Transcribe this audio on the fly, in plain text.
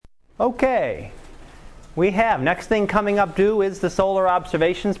Okay, we have next thing coming up due is the Solar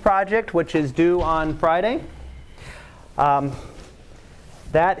Observations Project, which is due on Friday.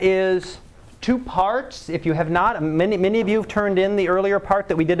 That is 2 parts. If you have not, many of you have turned in the earlier part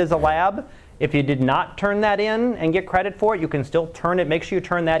that we did as a lab. If you did not turn that in and get credit for it, you can still turn it. Make sure you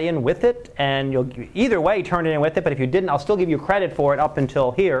turn that in with it, and you'll either way turn it in with it. But if you didn't, I'll still give you credit for it up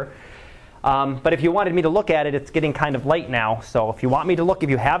until here. But if you wanted me to look at it, it's getting kind of late now. So if you want me to look, if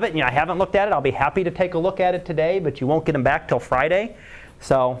you have it and I haven't looked at it, I'll be happy to take a look at it today. But you won't get them back till Friday.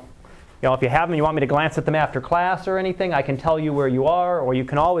 So if you have them and you want me to glance at them after class or anything, I can tell you where you are, or you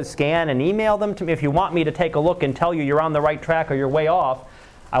can always scan and email them to me. If you want me to take a look and tell you you're on the right track or you're way off,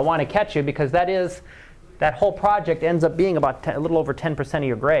 I want to catch you, because that whole project ends up being about a little over 10% of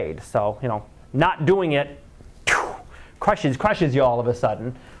your grade. So not doing it crushes you all of a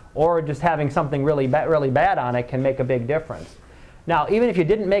sudden, or just having something really bad on it can make a big difference. Now, even if you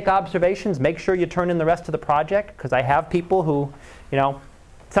didn't make observations, make sure you turn in the rest of the project, because I have people who,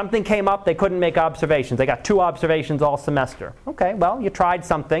 something came up, they couldn't make observations. They got 2 observations all semester. Okay, well, you tried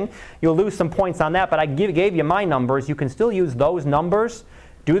something. You'll lose some points on that, but I gave you my numbers. You can still use those numbers,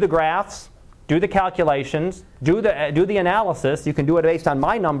 do the graphs, do the calculations, do the analysis. You can do it based on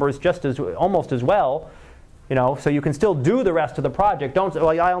my numbers almost as well. So you can still do the rest of the project. Don't say, well,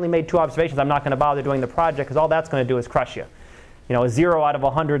 I only made 2 observations, I'm not going to bother doing the project, because all that's going to do is crush you. A 0 out of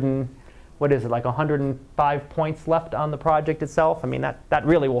 100 and, what is it, like 105 points left on the project itself? I mean, that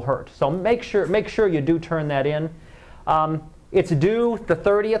really will hurt. So make sure you do turn that in. It's due the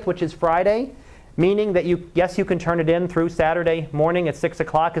 30th, which is Friday, meaning that you can turn it in through Saturday morning at 6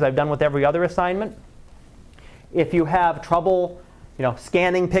 o'clock, as I've done with every other assignment. If you have trouble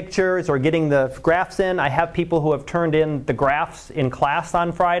scanning pictures or getting the graphs in, I have people who have turned in the graphs in class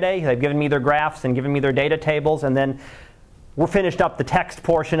on Friday. They've given me their graphs and given me their data tables, and then we're finished up the text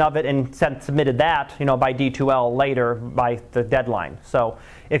portion of it and submitted that by D2L later by the deadline. So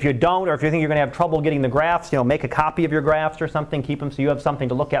if you don't, or if you think you're going to have trouble getting the graphs, make a copy of your graphs or something, keep them so you have something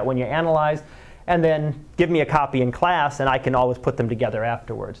to look at when you analyze, and then give me a copy in class, and I can always put them together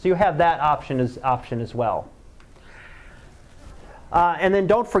afterwards. So you have that option as well. And then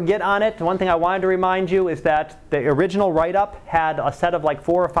don't forget on it, one thing I wanted to remind you is that the original write-up had a set of like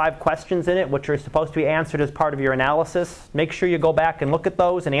 4 or 5 questions in it, which are supposed to be answered as part of your analysis. Make sure you go back and look at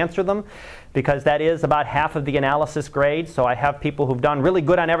those and answer them, because that is about half of the analysis grade. So I have people who've done really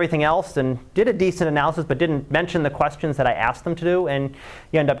good on everything else and did a decent analysis, but didn't mention the questions that I asked them to do, and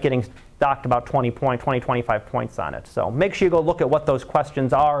you end up getting docked about 25 points on it. So make sure you go look at what those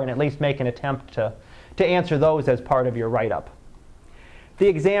questions are and at least make an attempt to answer those as part of your write-up. The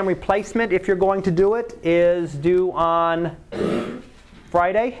exam replacement, if you're going to do it, is due on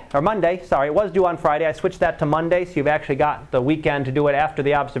Monday. Sorry, it was due on Friday. I switched that to Monday, so you've actually got the weekend to do it after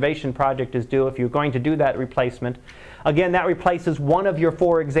the observation project is due if you're going to do that replacement. Again, that replaces one of your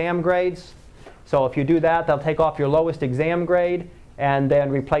 4 exam grades. So if you do that, they'll take off your lowest exam grade and then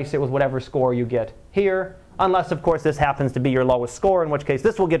replace it with whatever score you get here. Unless, of course, this happens to be your lowest score, in which case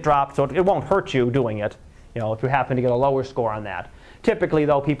this will get dropped, so it won't hurt you doing it, if you happen to get a lower score on that. Typically,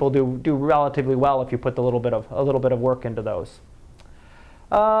 though, people do relatively well if you put a little bit of work into those.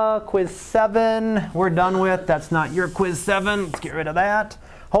 Quiz 7, we're done with. That's not your quiz 7. Let's get rid of that.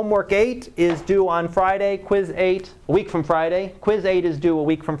 Homework 8 is due on Friday. Quiz 8, a week from Friday. Quiz 8 is due a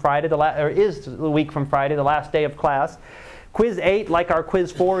week from Friday, the last day of class. Quiz 8, like our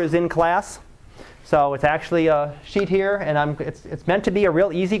quiz 4, is in class. So it's actually a sheet here, and it's meant to be a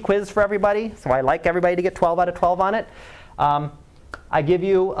real easy quiz for everybody. So I like everybody to get 12 out of 12 on it. I give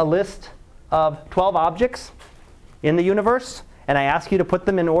you a list of 12 objects in the universe, and I ask you to put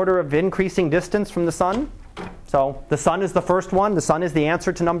them in order of increasing distance from the sun. So the sun is the first one. The sun is the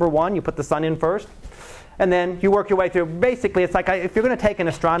answer to number 1. You put the sun in first. And then you work your way through. Basically, it's like if you're going to take an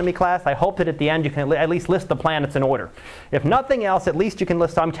astronomy class, I hope that at the end you can at least list the planets in order. If nothing else, at least you can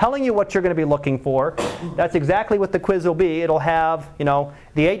list. I'm telling you what you're going to be looking for. That's exactly what the quiz will be. It'll have, the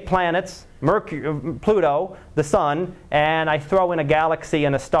 8 planets, Mercury, Pluto, the sun, and I throw in a galaxy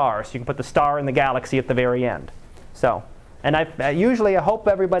and a star. So you can put the star and the galaxy at the very end. So, and usually I hope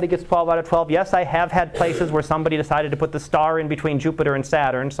everybody gets 12 out of 12. Yes, I have had places where somebody decided to put the star in between Jupiter and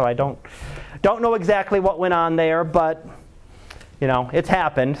Saturn, so I don't know exactly what went on there, but it's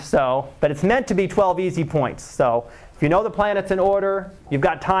happened. So, but it's meant to be 12 easy points. So if you know the planets in order, you've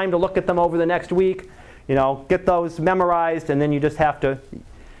got time to look at them over the next week. Get those memorized, and then you just have to.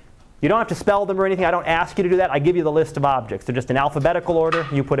 You don't have to spell them or anything. I don't ask you to do that. I give you the list of objects. They're just in alphabetical order.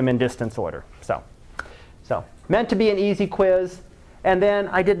 You put them in distance order. So meant to be an easy quiz. And then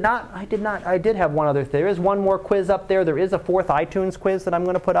I did have one other thing. There is one more quiz up there. There is a 4th iTunes quiz that I'm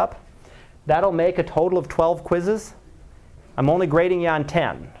going to put up. That'll make a total of 12 quizzes. I'm only grading you on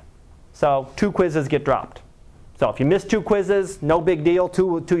 10. So 2 quizzes get dropped. So if you miss 2 quizzes, no big deal.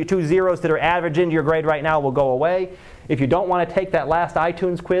 Two zeros that are average into your grade right now will go away. If you don't want to take that last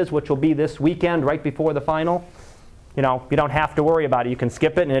iTunes quiz, which will be this weekend right before the final, you don't have to worry about it. You can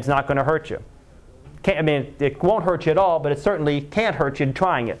skip it and it's not going to hurt you. It won't hurt you at all, but it certainly can't hurt you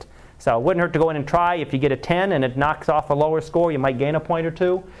trying it. So it wouldn't hurt to go in and try. If you get a 10 and it knocks off a lower score, you might gain a point or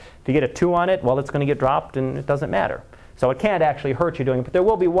 2. If you get a 2 on it, well, it's going to get dropped and it doesn't matter. So it can't actually hurt you doing it. But there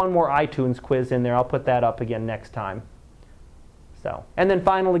will be one more iTunes quiz in there. I'll put that up again next time. So, and then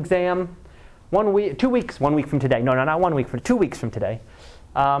final exam, 1 week from today. No, not 1 week, 2 weeks from today.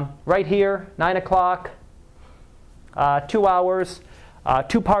 Right here, 9 o'clock, 2 hours,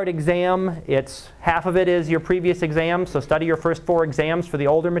 2-part exam. Half of it is your previous exam, so study your first 4 exams for the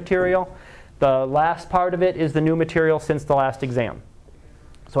older material. The last part of it is the new material since the last exam.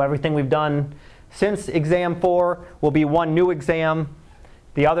 So everything we've done since exam 4 will be one new exam.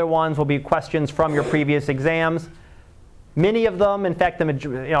 The other ones will be questions from your previous exams. Many of them, in fact,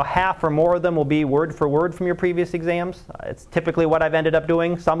 half or more of them will be word for word from your previous exams. It's typically what I've ended up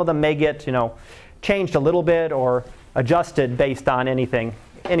doing. Some of them may get changed a little bit or adjusted based on anything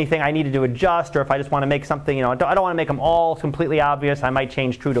I needed to adjust, or if I just want to make something, I don't want to make them all completely obvious. I might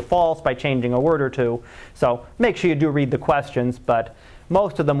change true to false by changing a word or 2. So make sure you do read the questions, but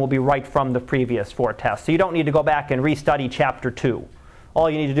most of them will be right from the previous 4 tests. So you don't need to go back and restudy Chapter 2. All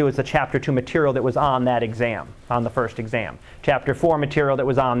you need to do is the Chapter 2 material that was on that exam, on the first exam. Chapter 4 material that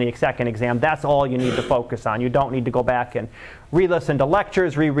was on the second exam. That's all you need to focus on. You don't need to go back and re-listen to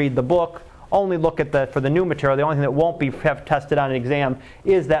lectures, reread the book. Only look at for the new material. The only thing that won't be tested on an exam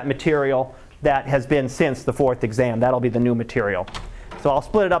is that material that has been since the 4th exam. That'll be the new material. So I'll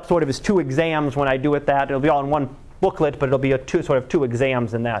split it up sort of as 2 exams when I do it that. It'll be all in one booklet, but it'll be sort of 2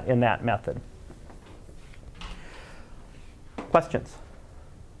 exams in that method. Questions?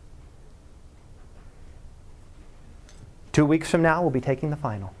 2 weeks from now, we'll be taking the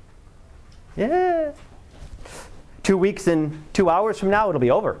final. Yeah. 2 weeks and 2 hours from now, it'll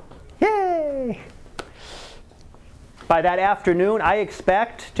be over. Yay! By that afternoon, I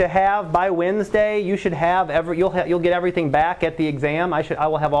expect to have by Wednesday. You should have you'll get everything back at the exam. I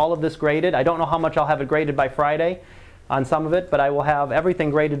will have all of this graded. I don't know how much I'll have it graded by Friday, on some of it, but I will have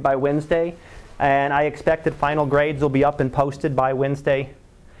everything graded by Wednesday, and I expect that final grades will be up and posted by Wednesday,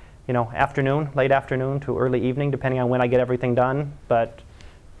 afternoon, late afternoon to early evening, depending on when I get everything done. But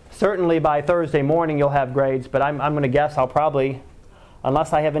certainly by Thursday morning, you'll have grades. But I'm going to guess I'll probably,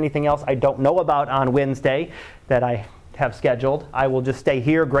 unless I have anything else I don't know about on Wednesday that I have scheduled, I will just stay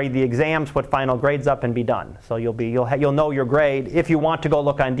here, grade the exams, put final grades up, and be done. So you'll know your grade. If you want to go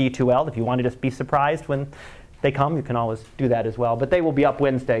look on D2L, if you want to just be surprised when they come, you can always do that as well. But they will be up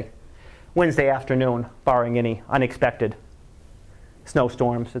Wednesday afternoon, barring any unexpected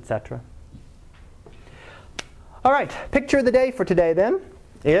snowstorms, etc. All right, picture of the day for today then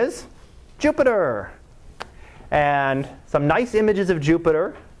is Jupiter. And some nice images of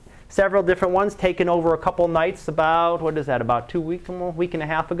Jupiter. Several different ones taken over a couple nights about 2 weeks, a week and a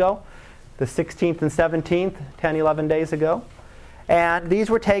half ago. The 16th and 17th, 10, 11 days ago. And these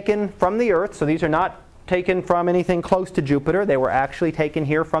were taken from the Earth, so these are not taken from anything close to Jupiter. They were actually taken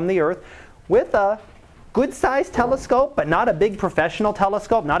here from the Earth with a good-sized telescope, but not a big professional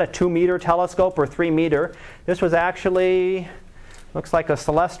telescope, not a 2-meter telescope or 3-meter. This was actually, looks like a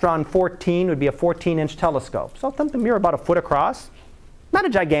Celestron 14 would be a 14-inch telescope. So something mere about a foot across. Not a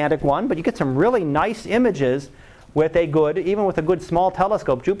gigantic one, but you get some really nice images with even with a good small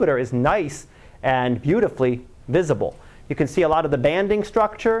telescope. Jupiter is nice and beautifully visible. You can see a lot of the banding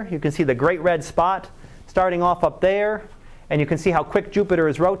structure. You can see the great red spot starting off up there. And you can see how quick Jupiter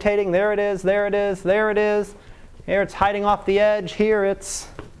is rotating. There it is, there it is, there it is. Here it's hiding off the edge. Here it's,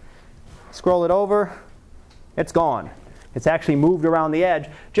 scroll it over, it's gone. It's actually moved around the edge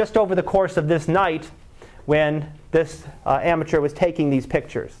just over the course of this night when this amateur was taking these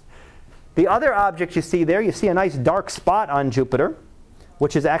pictures. The other object you see there, you see a nice dark spot on Jupiter,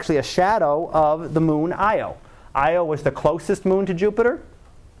 which is actually a shadow of the moon Io. Io was the closest moon to Jupiter.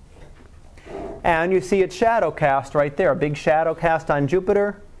 And you see its shadow cast right there, a big shadow cast on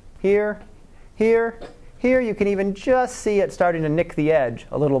Jupiter. Here, here, here. You can even just see it starting to nick the edge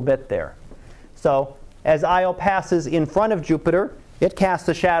a little bit there. So as Io passes in front of Jupiter, it casts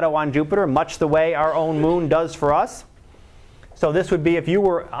a shadow on Jupiter, much the way our own moon does for us. So this would be if you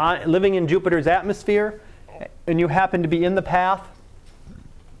were living in Jupiter's atmosphere and you happen to be in the path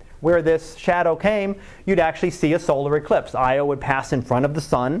where this shadow came, you'd actually see a solar eclipse. Io would pass in front of the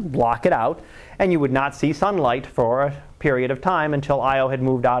sun, block it out, and you would not see sunlight for a period of time until Io had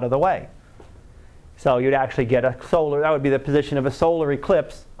moved out of the way. So you'd actually get a solar, that would be the position of a solar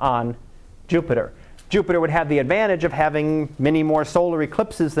eclipse on Jupiter. Jupiter would have the advantage of having many more solar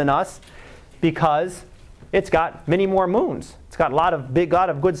eclipses than us because it's got many more moons. It's got a lot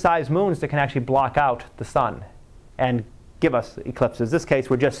of good-sized moons that can actually block out the sun and give us eclipses. In this case,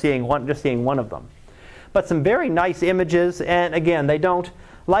 we're just seeing one of them. But some very nice images, and again, they don't,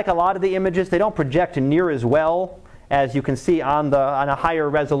 like a lot of the images, they don't project near as well as you can see on a higher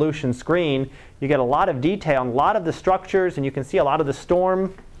resolution screen. You get a lot of detail on a lot of the structures, and you can see a lot of the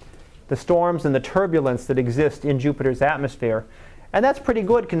storms and the turbulence that exist in Jupiter's atmosphere. And that's pretty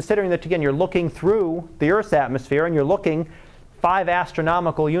good considering that, again, you're looking through the Earth's atmosphere and you're looking 5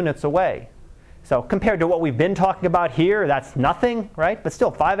 astronomical units away. So compared to what we've been talking about here, that's nothing, right? But still,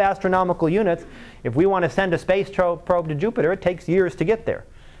 5 astronomical units. If we want to send a space probe to Jupiter, it takes years to get there.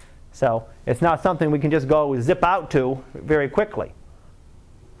 So it's not something we can just go zip out to very quickly.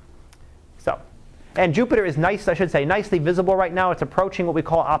 And Jupiter is nicely visible right now. It's approaching what we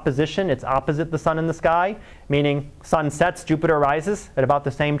call opposition. It's opposite the sun in the sky, meaning sun sets, Jupiter rises at about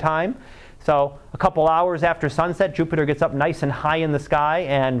the same time. So a couple hours after sunset, Jupiter gets up nice and high in the sky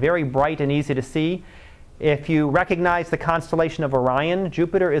and very bright and easy to see. If you recognize the constellation of Orion,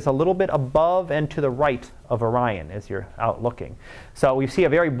 Jupiter is a little bit above and to the right of Orion as you're out looking. So we see a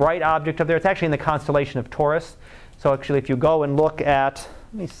very bright object up there. It's actually in the constellation of Taurus. So actually, if you go and look at,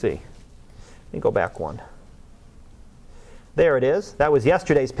 let me see. Let me go back one. There it is. That was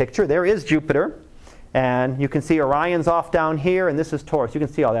yesterday's picture. There is Jupiter. And you can see Orion's off down here, and this is Taurus. You can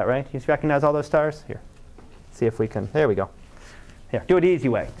see all that, right? You recognize all those stars? Here. See if we can. There we go. Here, do it the easy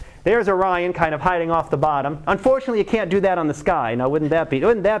way. There's Orion kind of hiding off the bottom. Unfortunately, you can't do that on the sky. Now, wouldn't that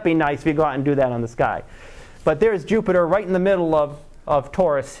be nice if you go out and do that on the sky? But there's Jupiter right in the middle of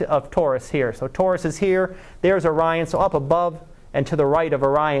Taurus here. So Taurus is here. There's Orion. So up above and to the right of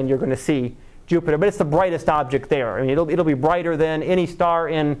Orion, you're going to see Jupiter, but it's the brightest object there. I mean, it'll be brighter than any star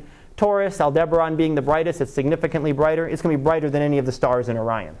in Taurus, Aldebaran being the brightest. It's significantly brighter. It's going to be brighter than any of the stars in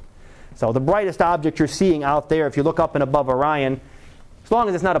Orion. So the brightest object you're seeing out there, if you look up and above Orion, as long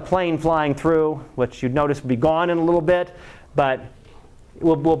as it's not a plane flying through, which you'd notice will be gone in a little bit, but it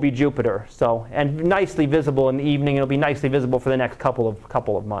will be Jupiter. So, and nicely visible in the evening. It'll be nicely visible for the next couple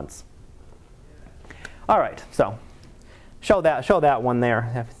of months. All right, so show that one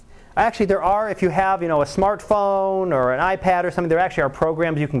there. Actually, there are, if you have a smartphone or an iPad or something, there actually are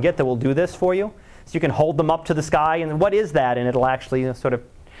programs you can get that will do this for you. So you can hold them up to the sky, and what is that? And it'll actually sort of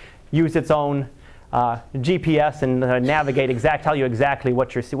use its own GPS and tell you exactly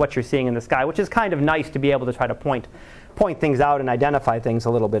what you're seeing in the sky, which is kind of nice to be able to try to point things out and identify things a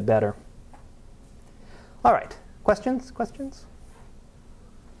little bit better. All right, questions?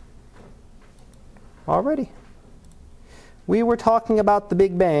 Alrighty. We were talking about the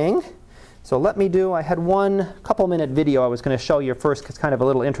Big Bang. So I had one couple-minute video I was going to show you first. It's kind of a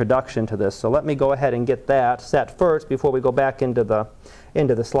little introduction to this. So let me go ahead and get that set first before we go back into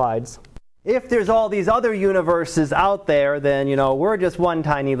the slides. If there's all these other universes out there, then we're just one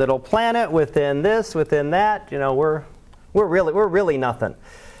tiny little planet within this, within that. We're really nothing.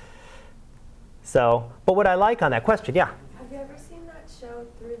 So, but what I like on that question, yeah. Have you ever seen that show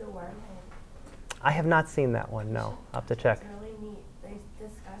Through the Wormhole? I have not seen that one. No, I'll have to check. It's really neat. They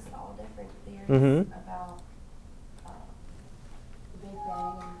discuss all different theories about the Big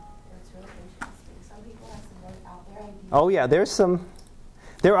Bang, and it's really interesting. Some people have some really out there ideas. Oh yeah,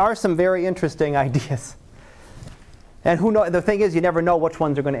 there are some very interesting ideas. And the thing is, you never know which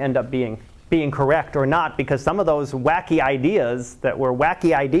ones are going to end up being correct or not, because some of those wacky ideas that were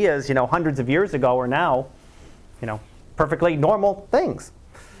wacky ideas, hundreds of years ago are now, perfectly normal things.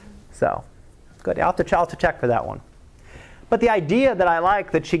 So, good. I'll have to check for that one. But the idea that I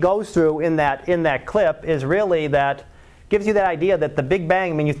like that she goes through in that clip is really that gives you that idea that the Big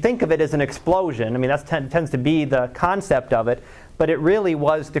Bang, you think of it as an explosion. That tends to be the concept of it, but it really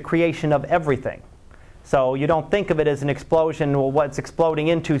was the creation of everything. So you don't think of it as an explosion, well, what's exploding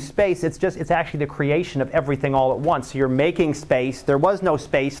into space. It's actually the creation of everything all at once. So you're making space. There was no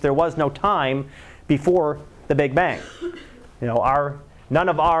space. There was no time before the Big Bang. None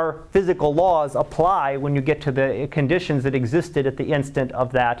of our physical laws apply when you get to the conditions that existed at the instant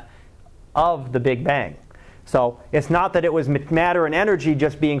of the Big Bang. So it's not that it was matter and energy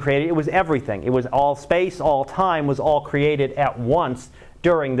just being created. It was everything. It was all space, all time was all created at once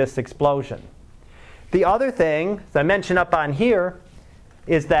during this explosion. The other thing, as I mentioned up on here,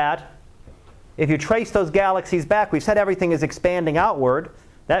 is that if you trace those galaxies back, we've said everything is expanding outward.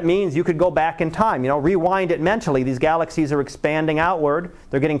 that means you could go back in time. Rewind it mentally. These galaxies are expanding outward.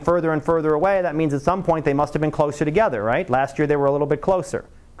 They're getting further and further away. That means at some point they must have been closer together, right? Last year they were a little bit closer.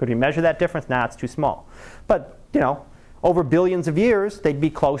 Could we measure that difference? Nah, it's too small. But, over billions of years, they'd be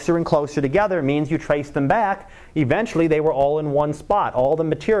closer and closer together. It means you trace them back. Eventually, they were all in one spot. All the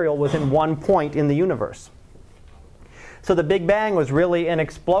material was in one point in the universe. So the Big Bang was really an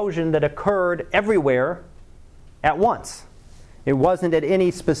explosion that occurred everywhere at once. It wasn't at any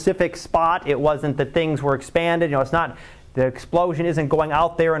specific spot. It wasn't that things were expanded. It's not, the explosion isn't going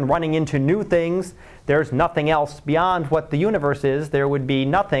out there and running into new things. There's nothing else beyond what the universe is. There would be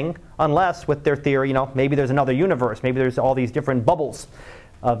nothing unless, with their theory, maybe there's another universe. Maybe there's all these different bubbles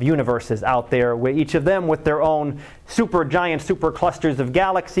of universes out there, where each of them with their own giant super clusters of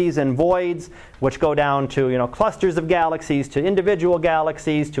galaxies and voids, which go down to clusters of galaxies, to individual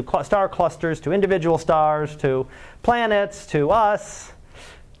galaxies, to star clusters, to individual stars, to planets, to us,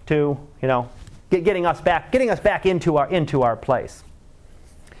 to getting us back into our place.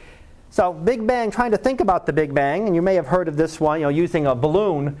 So Big Bang, trying to think about the Big Bang, and you may have heard of this one, using a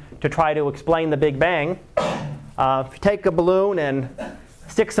balloon to try to explain the Big Bang. If you take a balloon and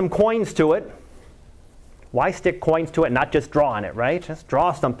stick some coins to it, why stick coins to it and not just draw on it, right? Just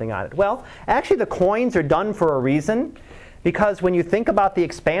draw something on it. Well, actually the coins are done for a reason, because when you think about the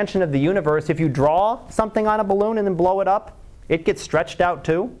expansion of the universe, if you draw something on a balloon and then blow it up, it gets stretched out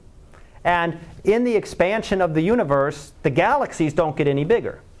too. And in the expansion of the universe, the galaxies don't get any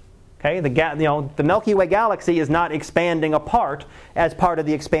bigger. Okay? The Milky Way galaxy is not expanding apart as part of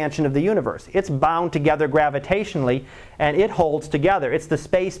the expansion of the universe. It's bound together gravitationally, and it holds together. It's the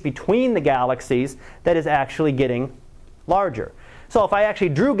space between the galaxies that is actually getting larger. So if I actually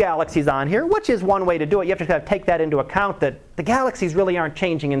drew galaxies on here, which is one way to do it, you have to kind of take that into account, that the galaxies really aren't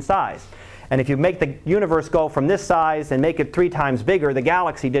changing in size. And if you make the universe go from this size and make it 3 times bigger, the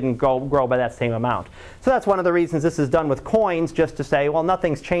galaxy didn't grow by that same amount. So that's one of the reasons this is done with coins, just to say, well,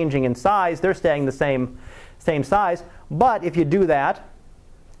 nothing's changing in size. They're staying the same size. But if you do that,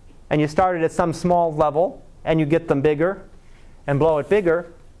 and you start it at some small level, and you get them bigger, and blow it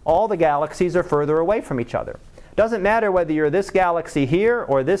bigger, all the galaxies are further away from each other. Doesn't matter whether you're this galaxy here,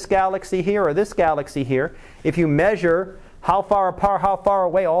 or this galaxy here, or this galaxy here. If you measure how far apart, how far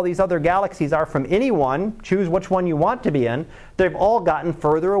away all these other galaxies are from any one, choose which one you want to be in, they've all gotten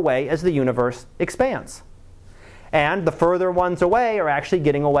further away as the universe expands. And the further ones away are actually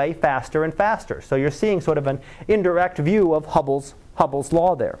getting away faster and faster. So you're seeing sort of an indirect view of Hubble's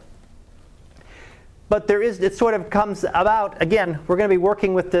law there. But it sort of comes about, again, we're going to be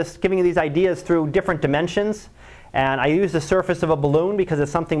working with this, giving you these ideas through different dimensions. And I use the surface of a balloon because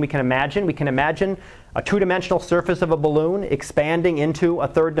it's something we can imagine. We can imagine a 2-dimensional surface of a balloon expanding into a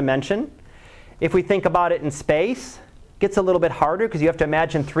 3rd dimension. If we think about it in space, it gets a little bit harder because you have to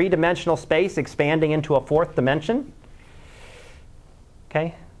imagine 3-dimensional space expanding into a 4th dimension.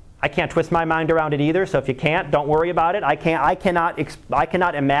 Okay? I can't twist my mind around it either, so if you can't, don't worry about it. I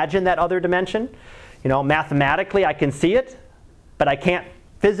cannot imagine that other dimension. Mathematically I can see it, but I can't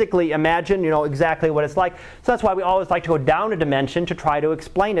physically imagine, exactly what it's like. So that's why we always like to go down a dimension to try to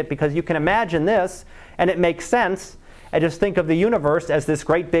explain it, because you can imagine this and it makes sense. And just think of the universe as this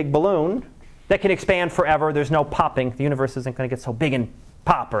great big balloon that can expand forever. There's no popping. The universe isn't going to get so big and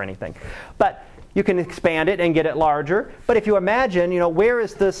pop or anything. But you can expand it and get it larger. But if you imagine, where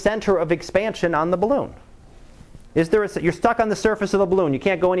is the center of expansion on the balloon? You're stuck on the surface of the balloon. You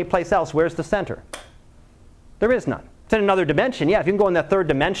can't go anyplace else. Where's the center? There is none. It's in another dimension. Yeah, if you can go in that 3rd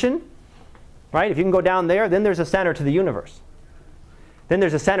dimension, right? If you can go down there, then there's a center to the universe. Then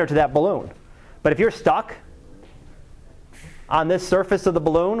there's a center to that balloon. But if you're stuck on this surface of the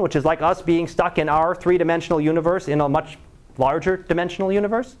balloon, which is like us being stuck in our 3-dimensional universe in a much larger dimensional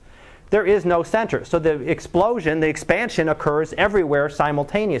universe, there is no center. So the explosion, the expansion occurs everywhere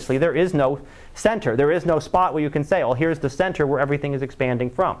simultaneously. There is no center. There is no spot where you can say, oh, here's the center where everything is expanding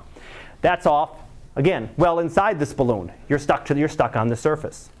from. That's off. Again, well inside this balloon. You're stuck on the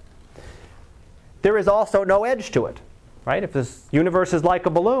surface. There is also no edge to it, right? If this universe is like a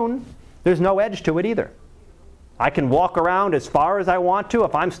balloon, there's no edge to it either. I can walk around as far as I want to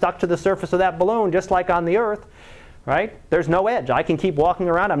if I'm stuck to the surface of that balloon, just like on the Earth, right? There's no edge. I can keep walking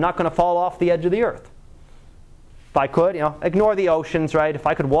around. I'm not going to fall off the edge of the Earth. If I could, ignore the oceans, right? If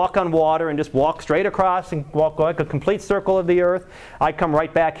I could walk on water and just walk straight across and walk like a complete circle of the Earth, I'd come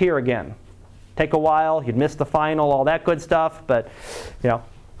right back here again. Take a while, you'd miss the final, all that good stuff, but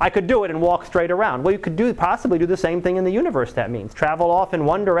I could do it and walk straight around. Well, you could possibly do the same thing in the universe, that means. Travel off in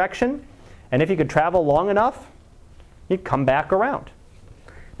one direction, and if you could travel long enough, you'd come back around.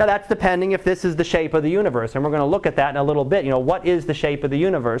 Now that's depending if this is the shape of the universe, and we're going to look at that in a little bit. What is the shape of the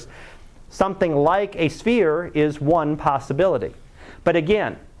universe? Something like a sphere is one possibility. But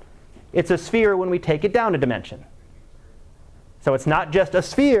again, it's a sphere when we take it down a dimension. So it's not just a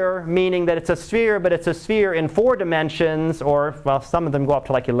sphere, meaning that it's a sphere, but it's a sphere in 4 dimensions, or, well, some of them go up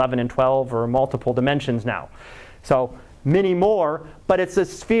to like 11 and 12 or multiple dimensions now. So many more, but it's a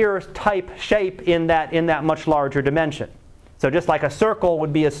sphere type shape in that much larger dimension. So just like a circle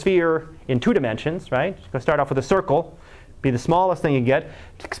would be a sphere in 2 dimensions, right? You're going to start off with a circle, be the smallest thing you get.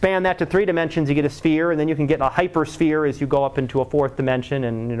 To expand that to 3 dimensions, you get a sphere, and then you can get a hypersphere as you go up into a 4th dimension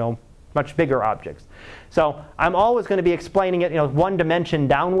and, much bigger objects. So I'm always going to be explaining it, 1 dimension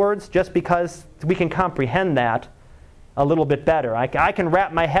downwards, just because we can comprehend that a little bit better. I can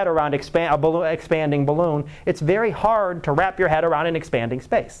wrap my head around expanding balloon. It's very hard to wrap your head around an expanding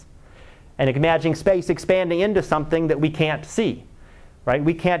space. And imagining space expanding into something that we can't see. Right?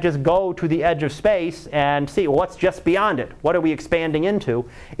 We can't just go to the edge of space and see what's just beyond it. What are we expanding into?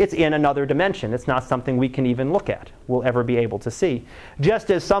 It's in another dimension. It's not something we can even look at, we'll ever be able to see.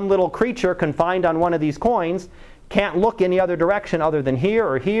 Just as some little creature confined on one of these coins can't look any other direction other than here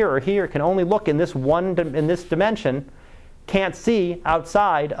or here or here, can only look in this dimension, can't see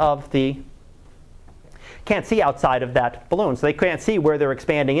outside of that balloon. So they can't see where they're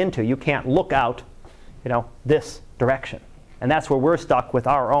expanding into. You can't look out, this direction. And that's where we're stuck with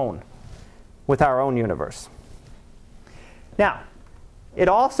our own universe. Now, it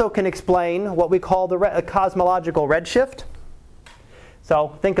also can explain what we call the cosmological redshift.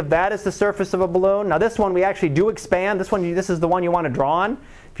 So think of that as the surface of a balloon. Now this one we actually do expand. This is the one you want to draw on.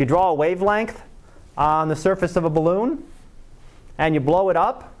 If you draw a wavelength on the surface of a balloon and you blow it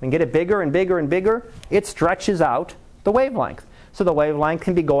up and get it bigger and bigger and bigger, it stretches out the wavelength. So the wavelength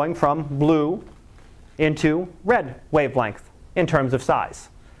can be going from blue into red wavelength in terms of size.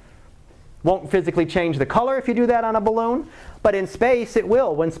 Won't physically change the color if you do that on a balloon, but in space it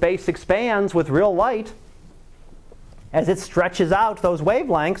will. When space expands with real light, as it stretches out those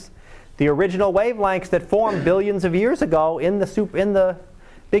wavelengths, the original wavelengths that formed billions of years ago in the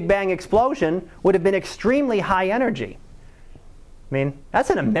Big Bang explosion would have been extremely high energy. I mean, that's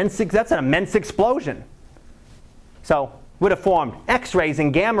an immense explosion. So would have formed X-rays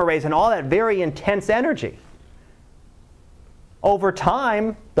and gamma rays and all that very intense energy. Over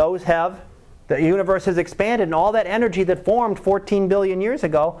time, the universe has expanded, and all that energy that formed 14 billion years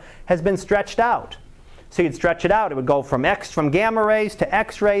ago has been stretched out. So you'd stretch it out. It would go from gamma rays to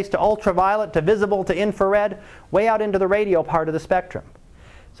X-rays to ultraviolet to visible to infrared, way out into the radio part of the spectrum.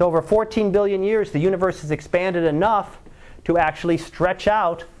 So over 14 billion years, the universe has expanded enough to actually stretch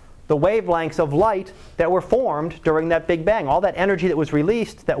out the wavelengths of light that were formed during that Big Bang. All that energy that was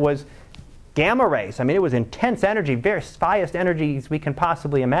released that was gamma rays, I mean, it was intense energy, very highest energies we can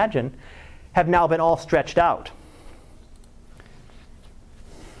possibly imagine, have now been all stretched out.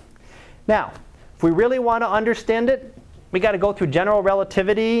 Now, if we really want to understand it, we got to go through general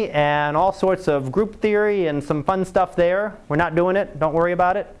relativity and all sorts of group theory and some fun stuff there. We're not doing it. Don't worry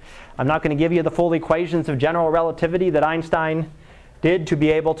about it. I'm not going to give you the full equations of general relativity that Einstein did to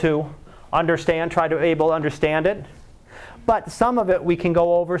be able to understand, try to understand it. But some of it we can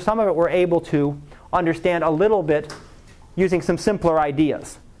go over. Some of it we're able to understand a little bit using some simpler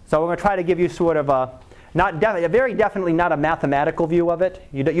ideas. So we're going to try to give you sort of very definitely not a mathematical view of it.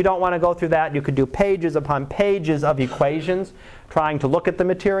 You don't want to go through that. You could do pages upon pages of equations trying to look at the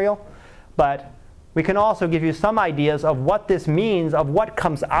material. But we can also give you some ideas of what this means, of what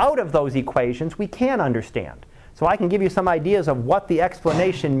comes out of those equations we can understand. So I can give you some ideas of what the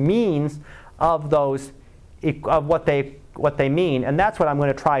explanation means of those, of what they mean, and that's what I'm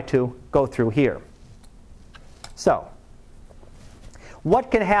going to try to go through here. So, what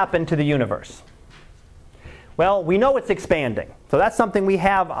can happen to the universe? Well, we know it's expanding. So that's something we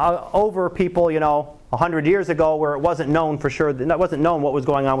have over people, 100 years ago, where it wasn't known for sure. It wasn't known what was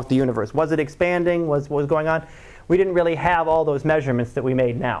going on with the universe. Was it expanding? What was going on? We didn't really have all those measurements that we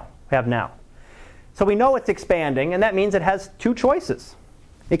have now. So we know it's expanding, and that means it has 2 choices.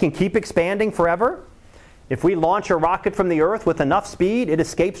 It can keep expanding forever. If we launch a rocket from the Earth with enough speed, it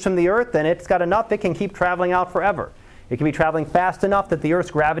escapes from the Earth, and it's got enough, it can keep traveling out forever. It can be traveling fast enough that the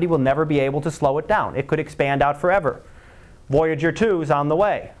Earth's gravity will never be able to slow it down. It could expand out forever. Voyager 2 is on the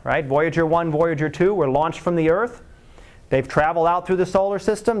way, right? Voyager 1, Voyager 2 were launched from the Earth. They've traveled out through the solar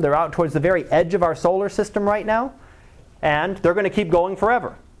system. They're out towards the very edge of our solar system right now. And they're going to keep going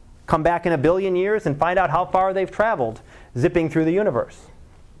forever. Come back in 1 billion years and find out how far they've traveled, zipping through the universe.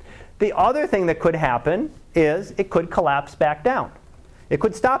 The other thing that could happen is it could collapse back down. It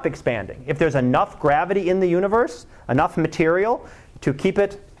could stop expanding. If there's enough gravity in the universe, enough material to keep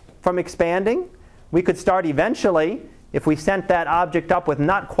it from expanding. We could start eventually, if we sent that object up with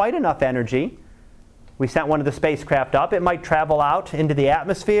not quite enough energy, we sent one of the spacecraft up, it might travel out into the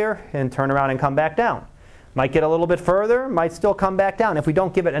atmosphere and turn around and come back down. Might get a little bit further, might still come back down. If we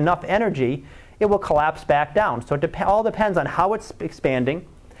don't give it enough energy, it will collapse back down. So it all depends on how it's expanding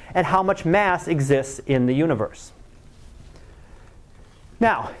and how much mass exists in the universe.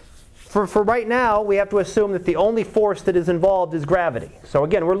 Now, for right now, we have to assume that the only force that is involved is gravity. So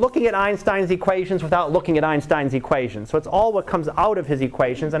again, we're looking at Einstein's equations without looking at Einstein's equations. So it's all what comes out of his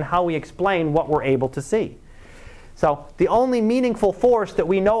equations and how we explain what we're able to see. So the only meaningful force that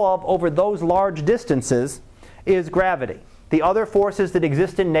we know of over those large distances is gravity. The other forces that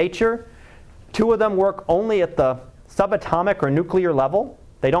exist in nature, two of them work only at the subatomic or nuclear level.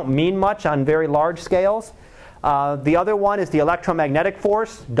 They don't mean much on very large scales. The other one is the electromagnetic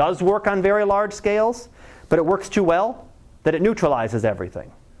force. Does work on very large scales, but it works too well that it neutralizes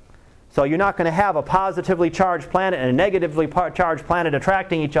everything. So you're not going to have a positively charged planet and a negatively charged planet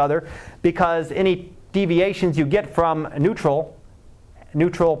attracting each other, because any deviations you get from neutral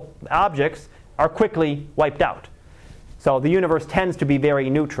objects are quickly wiped out. So the universe tends to be very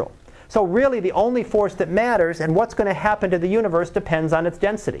neutral. So really the only force that matters and what's going to happen to the universe depends on its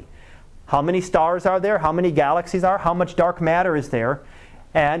density. How many stars are there? How many galaxies are? How much dark matter is there?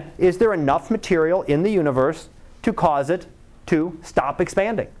 And is there enough material in the universe to cause it to stop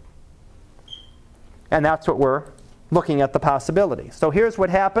expanding? And that's what we're looking at, the possibility. So here's what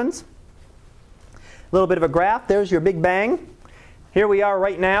happens. A little bit of a graph. There's your Big Bang. Here we are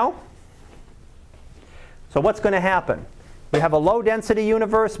right now. So what's going to happen? We have a low density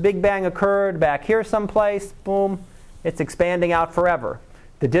universe. Big Bang occurred back here someplace. Boom. It's expanding out forever.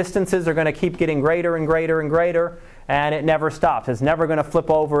 The distances are going to keep getting greater and greater and greater, and it never stops. It's never going to flip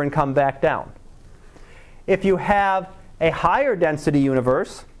over and come back down. If you have a higher density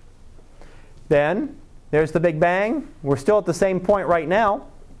universe, then there's the Big Bang. We're still at the same point right now,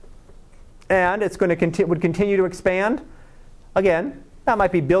 and it's going to would continue to expand. Again, that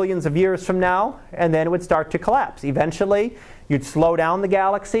might be billions of years from now, and then it would start to collapse. Eventually, you'd slow down the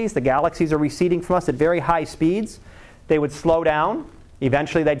galaxies. The galaxies are receding from us at very high speeds. They would slow down.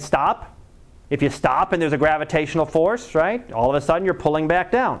 Eventually, they'd stop. If you stop and there's a gravitational force, right, all of a sudden you're pulling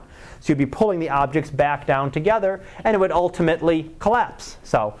back down. So you'd be pulling the objects back down together, and it would ultimately collapse.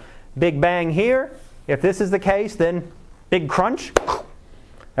 So Big Bang here. If this is the case, then big crunch.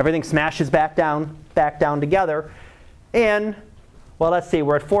 Everything smashes back down together. And, well, let's see,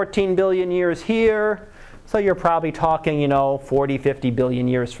 we're at 14 billion years here. So you're probably talking, 40, 50 billion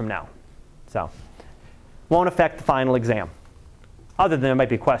years from now. So won't affect the final exam. Other than there might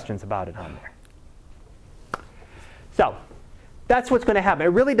be questions about it on there. So that's what's going to happen. It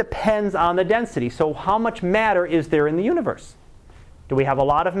really depends on the density. So how much matter is there in the universe? Do we have a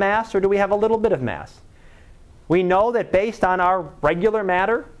lot of mass or do we have a little bit of mass? We know that based on our regular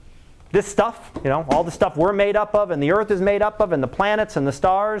matter, this stuff, all the stuff we're made up of and the Earth is made up of and the planets and the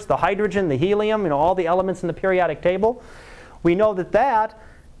stars, the hydrogen, the helium, all the elements in the periodic table, we know that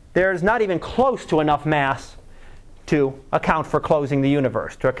there's not even close to enough mass to account for closing the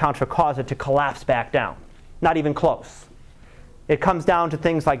universe, to account for cause it to collapse back down. Not even close. It comes down to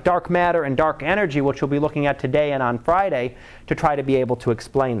things like dark matter and dark energy, which we'll be looking at today and on Friday, to try to be able to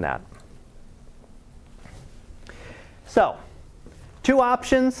explain that. So, two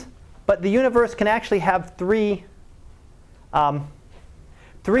options, but the universe can actually have three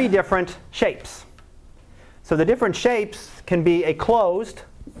different shapes. So the different shapes can be a closed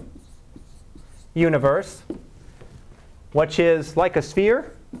universe, which is like a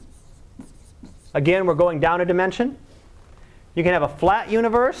sphere. Again, we're going down a dimension. You can have a flat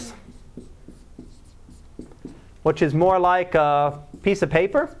universe, which is more like a piece of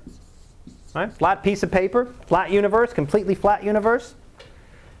paper. Right? Flat piece of paper, flat universe, completely flat universe.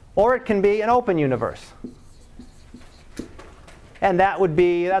 Or it can be an open universe. And that would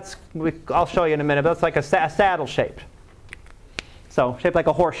be, I'll show you in a minute, but that's like a saddle shaped. So shaped like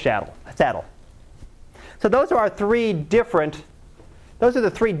a horse saddle. So those are the three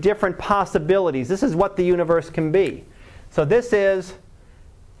different possibilities. This is what the universe can be. So this is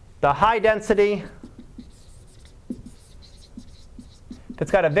the high density. If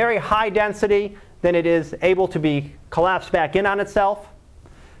it's got a very high density, then it is able to be collapsed back in on itself.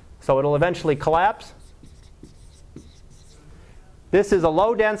 So it'll eventually collapse. This is a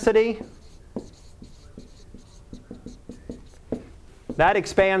low density. That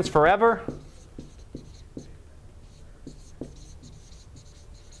expands forever.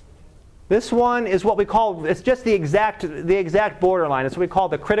 This one is what we call, it's just the exact borderline. It's what we call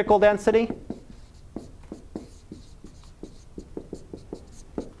the critical density.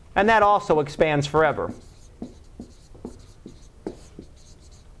 And that also expands forever.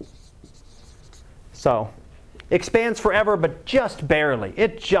 So, expands forever, but just barely.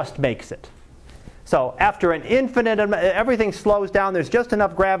 It just makes it. So, after an infinite amount, everything slows down. There's just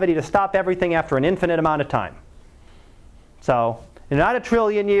enough gravity to stop everything after an infinite amount of time. So, not a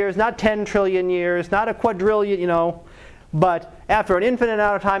trillion years, not 10 trillion years, not a quadrillion, but after an infinite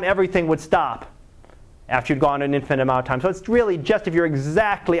amount of time, everything would stop after you'd gone an infinite amount of time. So it's really just if you're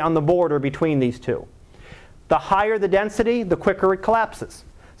exactly on the border between these two. The higher the density, the quicker it collapses.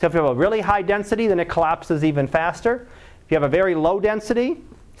 So if you have a really high density, then it collapses even faster. If you have a very low density,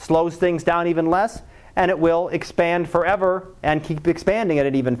 slows things down even less, and it will expand forever and keep expanding at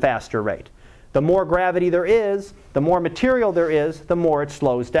an even faster rate. The more gravity there is, the more material there is, the more it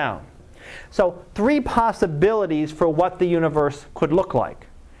slows down. So 3 possibilities for what the universe could look like.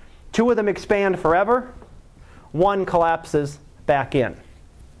 2 of them expand forever. 1 collapses back in.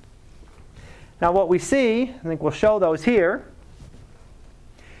 Now what we see, I think we'll show those here.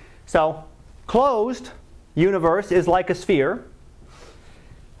 So closed universe is like a sphere.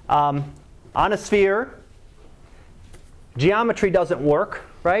 On a sphere, geometry doesn't work,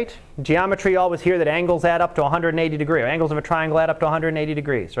 right? Geometry, you always hear that angles add up to 180 degrees. Angles of a triangle add up to 180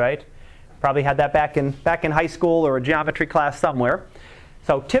 degrees, right? Probably had that back in high school or a geometry class somewhere.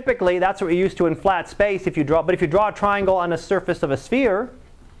 So typically, that's what we use to in flat space. But if you draw a triangle on the surface of a sphere,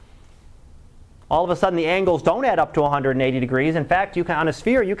 all of a sudden the angles don't add up to 180 degrees. In fact, on a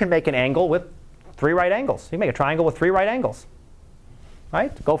sphere, you can make an angle with 3 right angles. You can make a triangle with 3 right angles.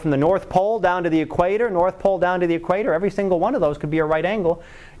 Right? Go from the North Pole down to the equator, North Pole down to the equator. Every single one of those could be a right angle.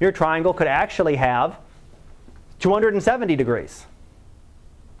 Your triangle could actually have 270 degrees.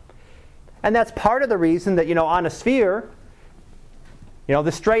 And that's part of the reason that, on a sphere,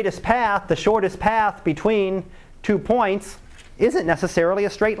 the straightest path, the shortest path between 2 points isn't necessarily a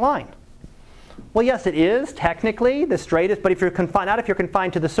straight line. Well, yes, it is technically the straightest, but not if you're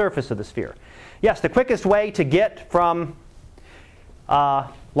confined to the surface of the sphere. Yes, the quickest way to get from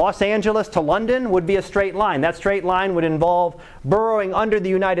Los Angeles to London would be a straight line. That straight line would involve burrowing under the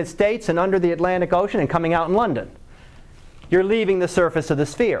United States and under the Atlantic Ocean and coming out in London. You're leaving the surface of the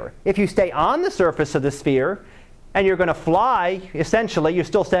sphere. If you stay on the surface of the sphere and you're going to fly, essentially, you're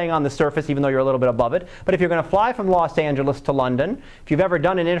still staying on the surface even though you're a little bit above it. But if you're going to fly from Los Angeles to London, if you've ever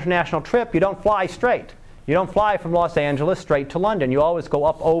done an international trip, you don't fly straight. You don't fly from Los Angeles straight to London. You always go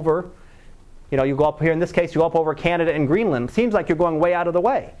up over, you go up here, in this case, you go up over Canada and Greenland. It seems like you're going way out of the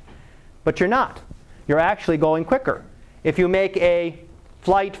way. But you're not. You're actually going quicker. If you make a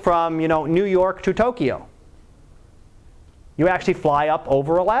flight from, New York to Tokyo, you actually fly up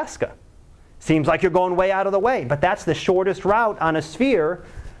over Alaska. Seems like you're going way out of the way, but that's the shortest route on a sphere.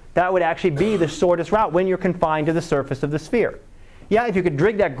 That would actually be the shortest route when you're confined to the surface of the sphere. Yeah, if you could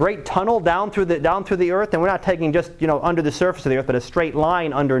dig that great tunnel down through the earth, and we're not taking just under the surface of the earth, but a straight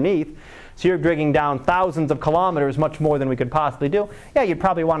line underneath. So you're digging down thousands of kilometers, much more than we could possibly do. Yeah, you'd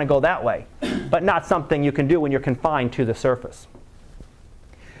probably want to go that way, but not something you can do when you're confined to the surface.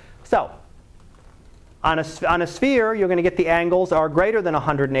 So, on a sphere, you're going to get the angles are greater than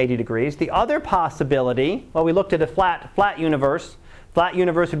 180 degrees. The other possibility, well, we looked at a flat universe. Flat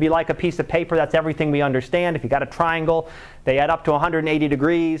universe would be like a piece of paper. That's everything we understand. If you got a triangle, they add up to 180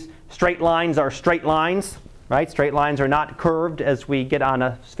 degrees. Straight lines are straight lines, right? Straight lines are not curved as we get on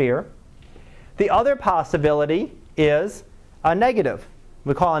a sphere. The other possibility is a negative.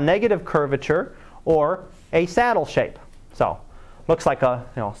 We call a negative curvature or a saddle shape. So, looks like a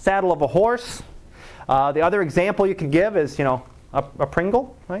saddle of a horse. The other example you could give is, a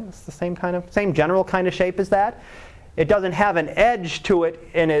Pringle, right? It's the same general kind of shape as that. It doesn't have an edge to it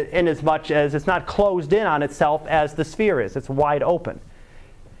in as much as it's not closed in on itself as the sphere is. It's wide open.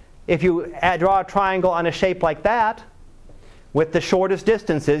 If you draw a triangle on a shape like that, with the shortest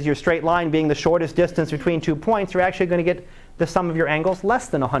distances, your straight line being the shortest distance between 2 points, you're actually going to get the sum of your angles less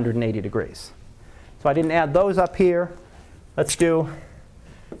than 180 degrees. So I didn't add those up here. Let's do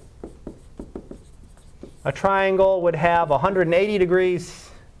a triangle would have 180 degrees,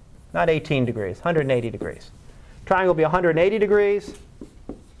 not 18 degrees, 180 degrees. Triangle would be 180 degrees,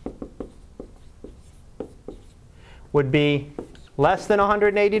 would be less than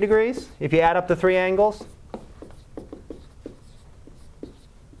 180 degrees if you add up the 3 angles,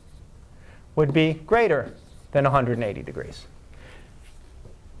 would be greater than 180 degrees.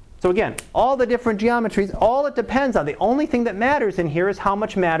 So again, all the different geometries, all it depends on, the only thing that matters in here is how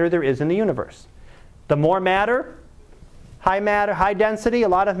much matter there is in the universe. The more matter, high density, a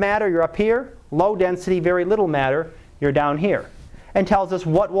lot of matter, you're up here. Low density, very little matter, you're down here. And tells us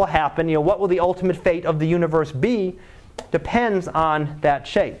what will happen, what will the ultimate fate of the universe be, depends on that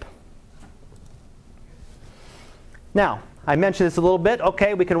shape. Now, I mentioned this a little bit.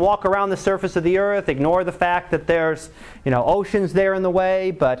 Okay, we can walk around the surface of the Earth, ignore the fact that there's, oceans there in the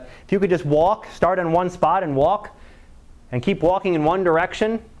way, but if you could just walk, start in one spot and walk, and keep walking in one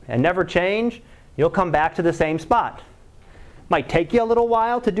direction and never change, you'll come back to the same spot. Might take you a little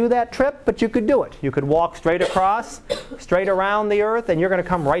while to do that trip, but you could do it. You could walk straight across, straight around the Earth, and you're going to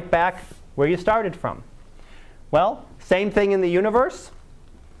come right back where you started from. Well, same thing in the universe.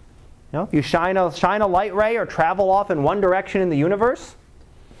 You shine a light ray or travel off in one direction in the universe.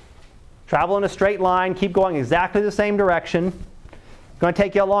 Travel in a straight line, keep going exactly the same direction. It's going to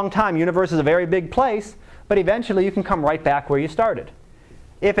take you a long time. Universe is a very big place, but eventually you can come right back where you started.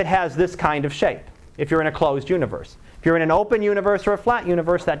 If it has this kind of shape, if you're in a closed universe. If you're in an open universe or a flat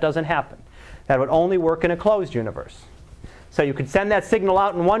universe, that doesn't happen. That would only work in a closed universe. So you could send that signal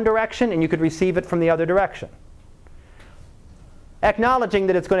out in one direction and you could receive it from the other direction. Acknowledging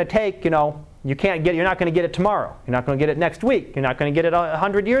that it's going to take, you're not going to get it tomorrow. You're not going to get it next week. You're not going to get it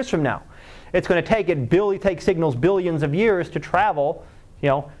 100 years from now. It's going to take signals billions of years to travel,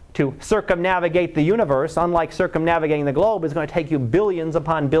 to circumnavigate the universe. Unlike circumnavigating the globe, it's going to take you billions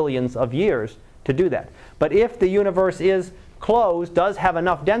upon billions of years to do that. But if the universe is closed, does have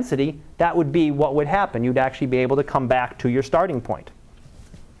enough density, that would be what would happen. You'd actually be able to come back to your starting point.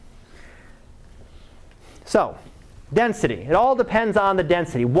 So, density. It all depends on the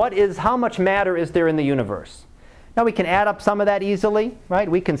density. How much matter is there in the universe? Now we can add up some of that easily, right?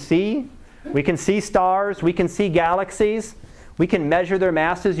 We can see stars, we can see galaxies, we can measure their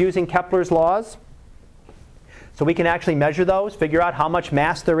masses using Kepler's laws. So we can actually measure those, figure out how much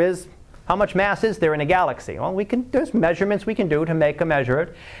mass there is. How much mass is there in a galaxy? Well, there's measurements we can do to measure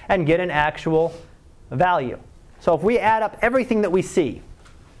it and get an actual value. So if we add up everything that we see,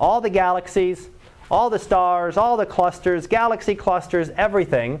 all the galaxies, all the stars, all the clusters, galaxy clusters,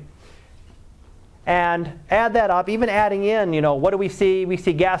 everything, and add that up, even adding in, what do we see? We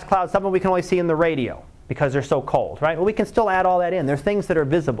see gas clouds, some of them we can only see in the radio because they're so cold, right? Well, we can still add all that in. There's things that are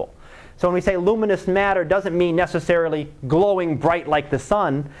visible. So when we say luminous matter, doesn't mean necessarily glowing bright like the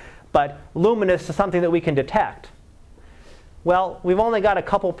sun, but luminous is something that we can detect. Well, we've only got a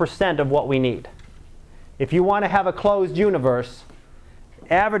couple % of what we need. If you want to have a closed universe,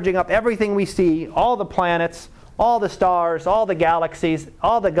 averaging up everything we see, all the planets, all the stars, all the galaxies,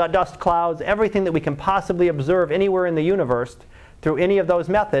 all the dust clouds, everything that we can possibly observe anywhere in the universe through any of those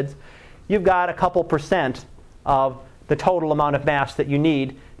methods, you've got a couple % of the total amount of mass that you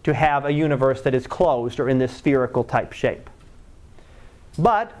need to have a universe that is closed or in this spherical type shape.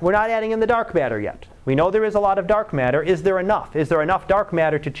 But we're not adding in the dark matter yet. We know there is a lot of dark matter. Is there enough? Is there enough dark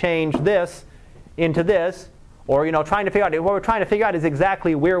matter to change this into this? Or, trying to figure out, what we're trying to figure out is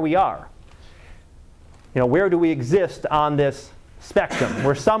exactly where we are. Where do we exist on this spectrum?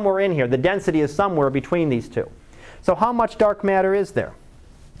 We're somewhere in here. The density is somewhere between these two. So how much dark matter is there?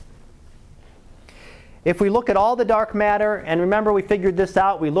 If we look at all the dark matter, and remember we figured this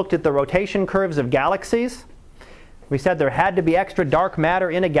out, we looked at the rotation curves of galaxies. We said there had to be extra dark matter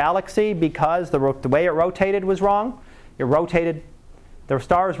in a galaxy because the way it rotated was wrong. The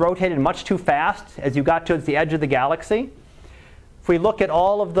stars rotated much too fast as you got towards the edge of the galaxy. If we look at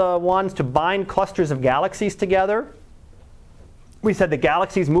all of the ones to bind clusters of galaxies together, we said the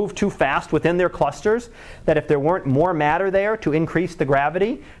galaxies move too fast within their clusters, that if there weren't more matter there to increase the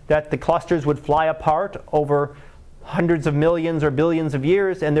gravity, that the clusters would fly apart over hundreds of millions or billions of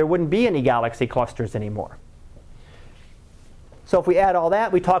years and there wouldn't be any galaxy clusters anymore. So if we add all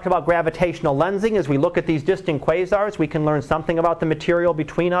that, we talked about gravitational lensing. As we look at these distant quasars, we can learn something about the material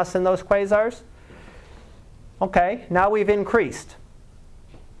between us and those quasars. Okay, now we've increased.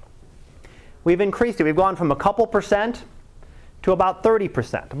 We've increased it. We've gone from a couple % to about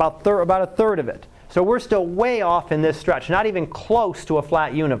 30%, about a third of it. So we're still way off in this stretch, not even close to a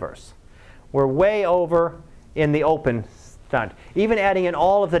flat universe. We're way over in the open stretch. Even adding in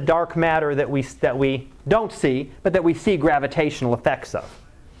all of the dark matter that we don't see, but that we see gravitational effects of.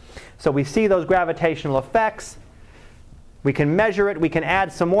 So we see those gravitational effects. We can measure it. We can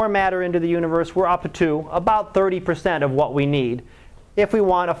add some more matter into the universe. We're up to about 30% of what we need if we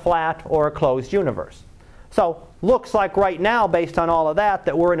want a flat or a closed universe. So looks like right now, based on all of that,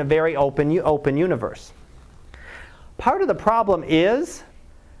 that we're in a very open universe. Part of the problem is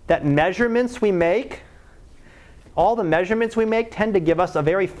that measurements we make, all the measurements we make tend to give us a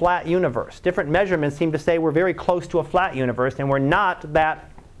very flat universe. Different measurements seem to say we're very close to a flat universe, and we're not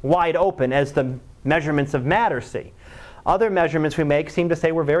that wide open as the measurements of matter see. Other measurements we make seem to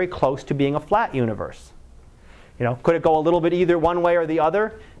say we're very close to being a flat universe. Could it go a little bit either one way or the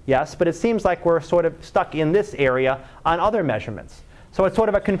other? Yes, but it seems like we're sort of stuck in this area on other measurements. So it's sort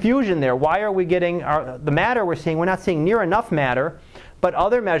of a confusion there. Why are we getting the matter we're seeing? We're not seeing near enough matter, but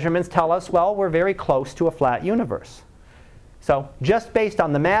other measurements tell us, well, we're very close to a flat universe. So just based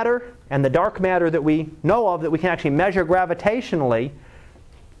on the matter and the dark matter that we know of, that we can actually measure gravitationally,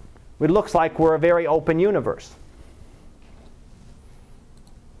 it looks like we're a very open universe.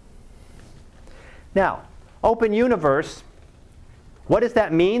 Now, open universe, what does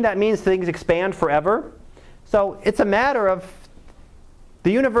that mean? That means things expand forever. So it's a matter of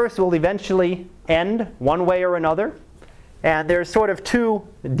the universe will eventually end one way or another. And there's sort of two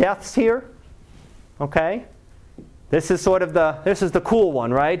deaths here. Okay? This is sort of the cool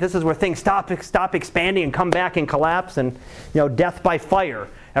one, right? This is where things stop expanding and come back and collapse, and death by fire.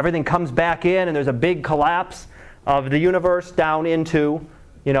 Everything comes back in, and there's a big collapse of the universe down into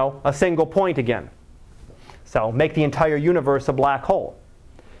a single point again. So make the entire universe a black hole.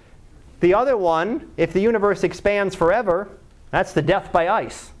 The other one, if the universe expands forever, that's the death by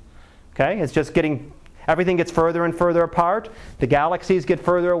ice. Okay? It's just everything gets further and further apart. The galaxies get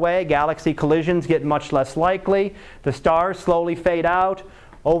further away. Galaxy collisions get much less likely. The stars slowly fade out.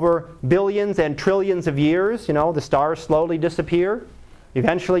 Over billions and trillions of years, the stars slowly disappear.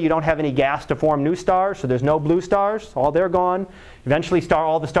 Eventually, you don't have any gas to form new stars, so there's no blue stars. All they're gone. Eventually,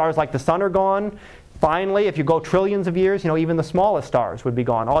 all the stars like the sun are gone. Finally, if you go trillions of years, even the smallest stars would be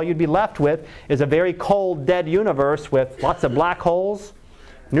gone. All you'd be left with is a very cold, dead universe with lots of black holes,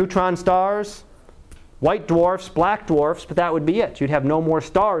 neutron stars, white dwarfs, black dwarfs, but that would be it. You'd have no more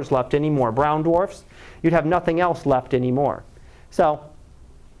stars left anymore. Brown dwarfs, you'd have nothing else left anymore. So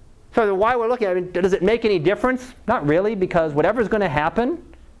why we're looking at it, does it make any difference? Not really, because whatever's going to happen,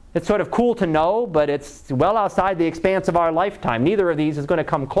 it's sort of cool to know, but it's well outside the expanse of our lifetime. Neither of these is going to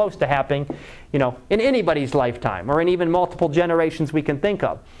come close to happening, in anybody's lifetime or in even multiple generations we can think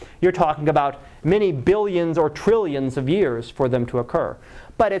of. You're talking about many billions or trillions of years for them to occur.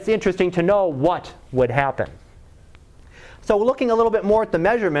 But it's interesting to know what would happen. So we're looking a little bit more at the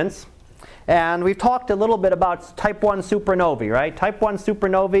measurements, and we've talked a little bit about type 1 supernovae, right? Type 1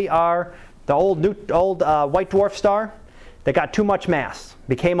 supernovae are the old white dwarf star that got too much mass,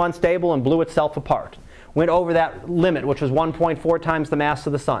 became unstable, and blew itself apart. Went over that limit, which was 1.4 times the mass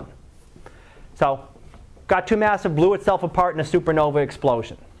of the sun. So, got too massive, blew itself apart in a supernova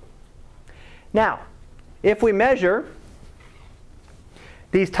explosion. Now, if we measure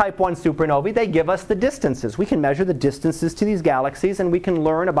these type 1 supernovae, they give us the distances. We can measure the distances to these galaxies, and we can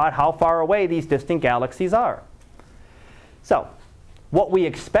learn about how far away these distant galaxies are. So, what we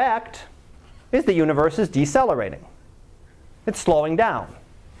expect is the universe is decelerating. It's slowing down,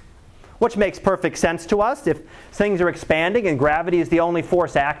 which makes perfect sense to us. If things are expanding and gravity is the only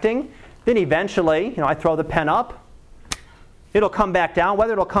force acting, then eventually, I throw the pen up, it'll come back down.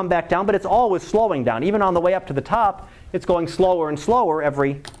 Whether it'll come back down, but it's always slowing down. Even on the way up to the top, it's going slower and slower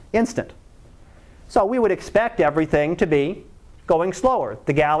every instant. So we would expect everything to be going slower.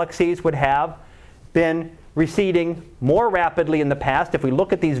 The galaxies would have been receding more rapidly in the past. If we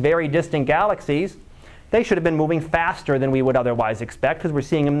look at these very distant galaxies, they should have been moving faster than we would otherwise expect, because we're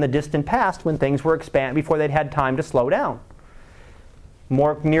seeing them in the distant past when things were expanding before they'd had time to slow down.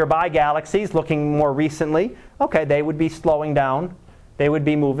 More nearby galaxies, looking more recently, okay, they would be slowing down. They would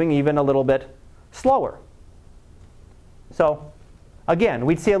be moving even a little bit slower. So, again,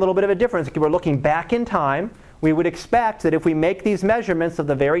 we'd see a little bit of a difference. If we're looking back in time, we would expect that if we make these measurements of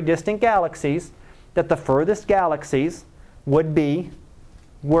the very distant galaxies, that the furthest galaxies would be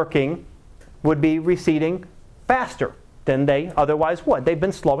receding faster than they otherwise would. They've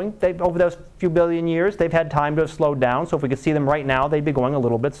been slowing. Over those few billion years, they've had time to have slowed down. So if we could see them right now, they'd be going a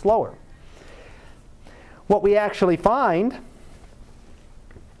little bit slower. What we actually find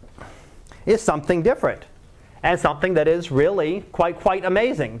is something different, and something that is really quite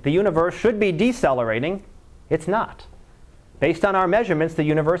amazing. The universe should be decelerating. It's not. Based on our measurements, the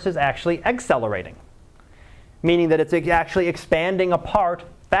universe is actually accelerating, meaning that it's actually expanding apart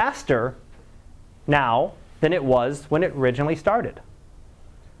faster now than it was when it originally started.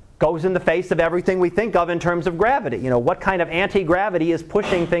 Goes in the face of everything we think of in terms of gravity. What kind of anti-gravity is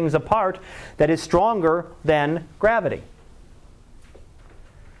pushing things apart that is stronger than gravity?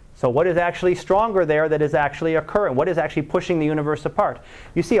 So what is actually stronger there that is actually occurring? What is actually pushing the universe apart?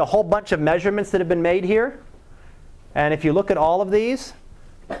 You see a whole bunch of measurements that have been made here. And if you look at all of these,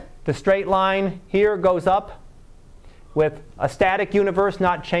 the straight line here goes up with a static universe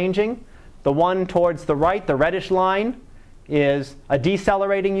not changing. The one towards the right, the reddish line, is a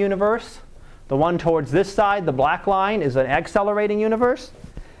decelerating universe. The one towards this side, the black line, is an accelerating universe.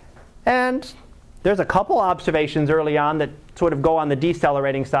 And there's a couple observations early on that sort of go on the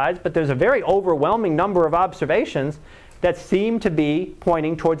decelerating sides, but there's a very overwhelming number of observations that seem to be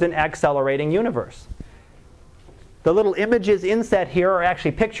pointing towards an accelerating universe. The little images inset here are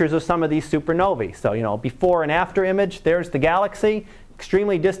actually pictures of some of these supernovae. So, before and after image, there's the galaxy,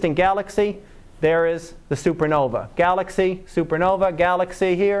 extremely distant galaxy. There is the supernova. Galaxy, supernova,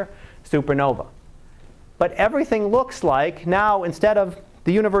 galaxy here, supernova. But everything looks like now, instead of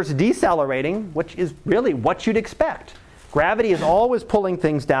the universe decelerating, which is really what you'd expect. Gravity is always pulling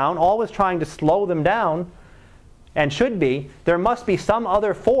things down, always trying to slow them down, and should be. There must be some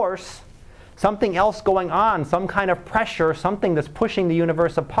other force, something else going on, some kind of pressure, something that's pushing the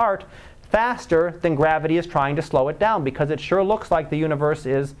universe apart faster than gravity is trying to slow it down, because it sure looks like the universe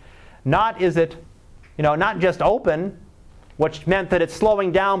is not just open, which meant that it's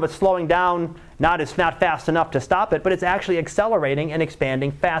slowing down, but slowing down not fast enough to stop it, but it's actually accelerating and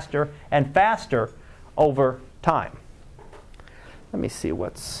expanding faster and faster over time. Let me see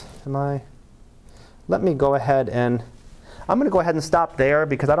let me go ahead and I'm going to go ahead and stop there,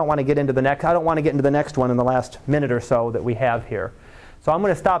 because I don't want to get into the next one in the last minute or so that we have here. So I'm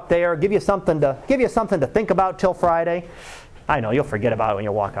going to stop there, give you something to think about till Friday. I know you'll forget about it when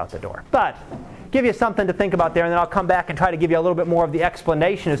you walk out the door, but give you something to think about there, and then I'll come back and try to give you a little bit more of the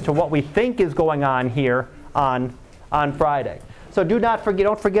explanation as to what we think is going on here on Friday. So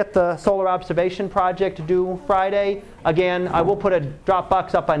don't forget the solar observation project due Friday. Again, I will put a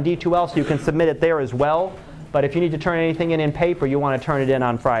Dropbox up on D2L so you can submit it there as well. But if you need to turn anything in paper, you want to turn it in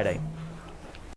on Friday.